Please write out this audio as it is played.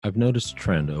I've noticed a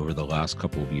trend over the last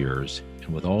couple of years,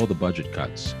 and with all the budget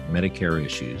cuts, Medicare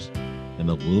issues, and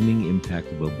the looming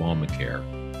impact of Obamacare,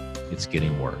 it's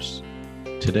getting worse.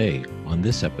 Today, on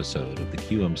this episode of the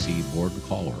QMC Board and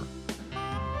Caller,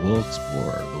 we'll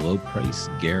explore the low price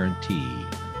guarantee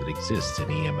that exists in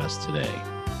EMS today.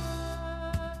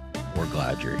 We're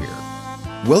glad you're here.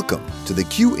 Welcome to the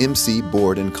QMC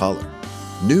Board and Caller,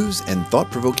 news and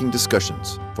thought-provoking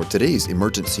discussions for today's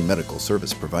emergency medical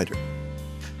service provider.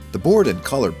 The Board and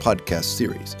Caller podcast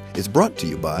series is brought to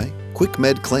you by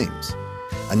QuickMed Claims,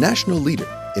 a national leader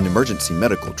in emergency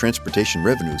medical transportation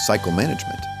revenue cycle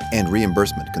management and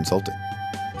reimbursement consulting.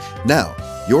 Now,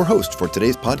 your host for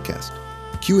today's podcast,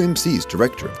 QMC's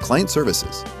Director of Client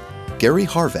Services, Gary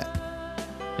Harvat.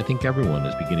 I think everyone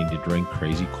is beginning to drink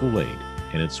crazy Kool-Aid,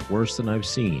 and it's worse than I've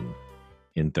seen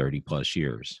in 30 plus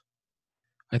years.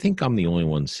 I think I'm the only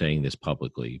one saying this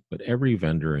publicly, but every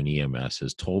vendor in EMS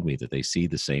has told me that they see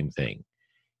the same thing.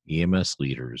 EMS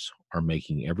leaders are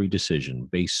making every decision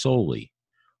based solely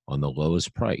on the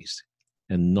lowest price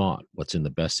and not what's in the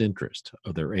best interest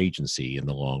of their agency in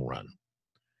the long run.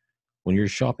 When you're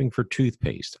shopping for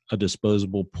toothpaste, a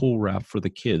disposable pool wrap for the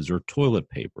kids, or toilet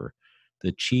paper,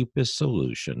 the cheapest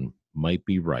solution might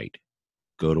be right.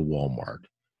 Go to Walmart.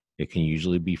 It can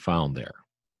usually be found there.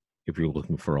 If you're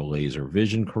looking for a laser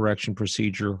vision correction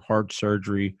procedure, heart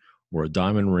surgery, or a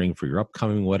diamond ring for your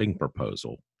upcoming wedding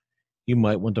proposal, you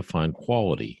might want to find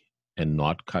quality and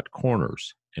not cut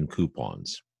corners and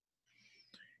coupons.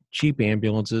 Cheap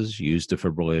ambulances, used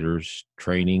defibrillators,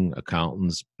 training,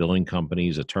 accountants, billing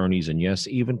companies, attorneys, and yes,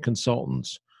 even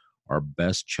consultants are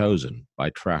best chosen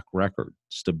by track record,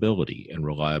 stability, and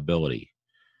reliability.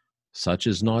 Such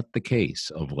is not the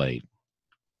case of late.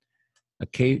 A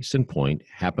case in point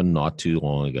happened not too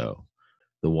long ago.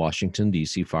 The Washington,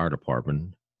 D.C. Fire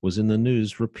Department was in the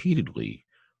news repeatedly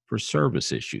for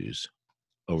service issues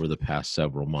over the past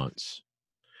several months.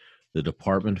 The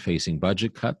department, facing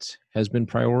budget cuts, has been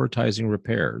prioritizing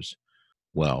repairs.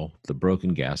 Well, the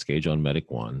broken gas gauge on Medic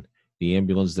 1, the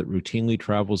ambulance that routinely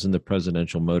travels in the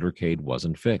presidential motorcade,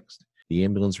 wasn't fixed. The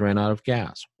ambulance ran out of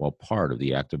gas while part of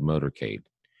the active motorcade.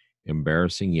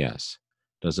 Embarrassing, yes.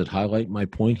 Does it highlight my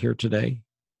point here today?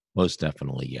 Most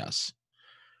definitely, yes.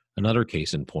 Another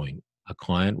case in point, a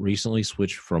client recently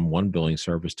switched from one billing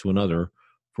service to another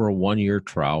for a 1-year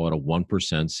trial at a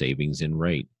 1% savings in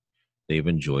rate. They've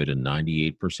enjoyed a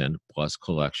 98% plus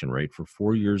collection rate for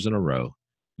 4 years in a row,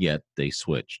 yet they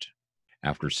switched.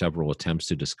 After several attempts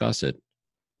to discuss it,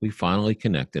 we finally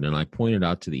connected, and I pointed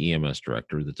out to the EMS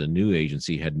director that the new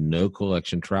agency had no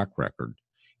collection track record,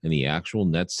 and the actual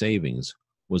net savings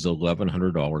was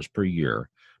 $1,100 per year,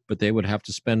 but they would have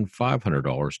to spend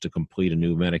 $500 to complete a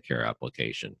new Medicare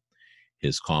application.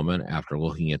 His comment after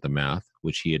looking at the math,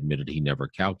 which he admitted he never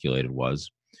calculated,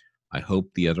 was, "I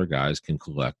hope the other guys can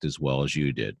collect as well as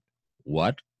you did."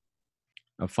 What?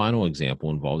 A final example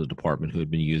involved a department who had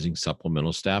been using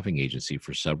supplemental staffing agency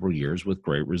for several years with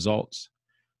great results.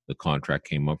 The contract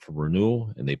came up for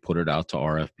renewal, and they put it out to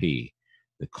RFP.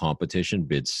 The competition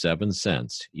bid 7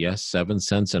 cents, yes, 7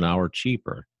 cents an hour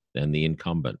cheaper than the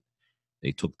incumbent.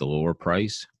 They took the lower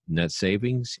price, net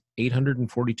savings,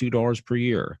 $842 per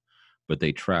year, but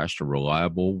they trashed a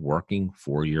reliable, working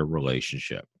 4-year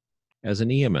relationship. As an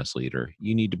EMS leader,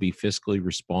 you need to be fiscally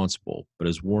responsible, but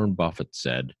as Warren Buffett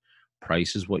said,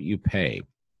 price is what you pay,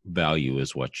 value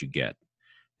is what you get.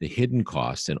 The hidden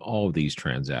costs in all of these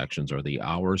transactions are the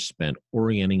hours spent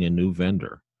orienting a new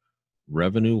vendor,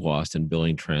 revenue lost in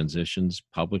billing transitions,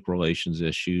 public relations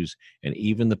issues, and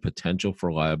even the potential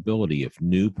for liability if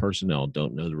new personnel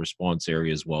don't know the response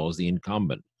area as well as the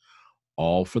incumbent,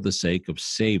 all for the sake of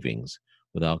savings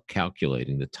without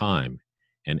calculating the time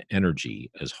and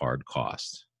energy as hard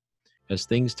costs. As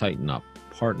things tighten up,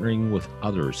 partnering with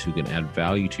others who can add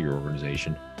value to your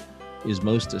organization is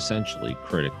most essentially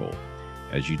critical.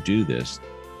 As you do this,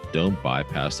 don't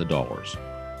bypass the dollars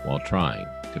while trying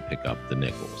to pick up the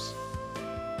nickels.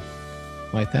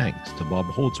 My thanks to Bob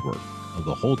Holdsworth of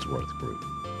the Holdsworth Group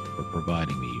for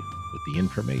providing me with the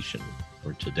information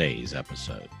for today's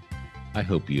episode. I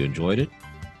hope you enjoyed it.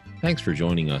 Thanks for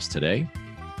joining us today.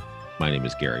 My name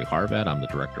is Gary Harvat. I'm the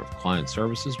Director of Client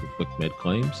Services with QuickMed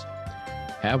Claims.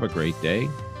 Have a great day,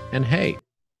 and hey,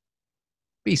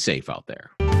 be safe out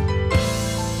there.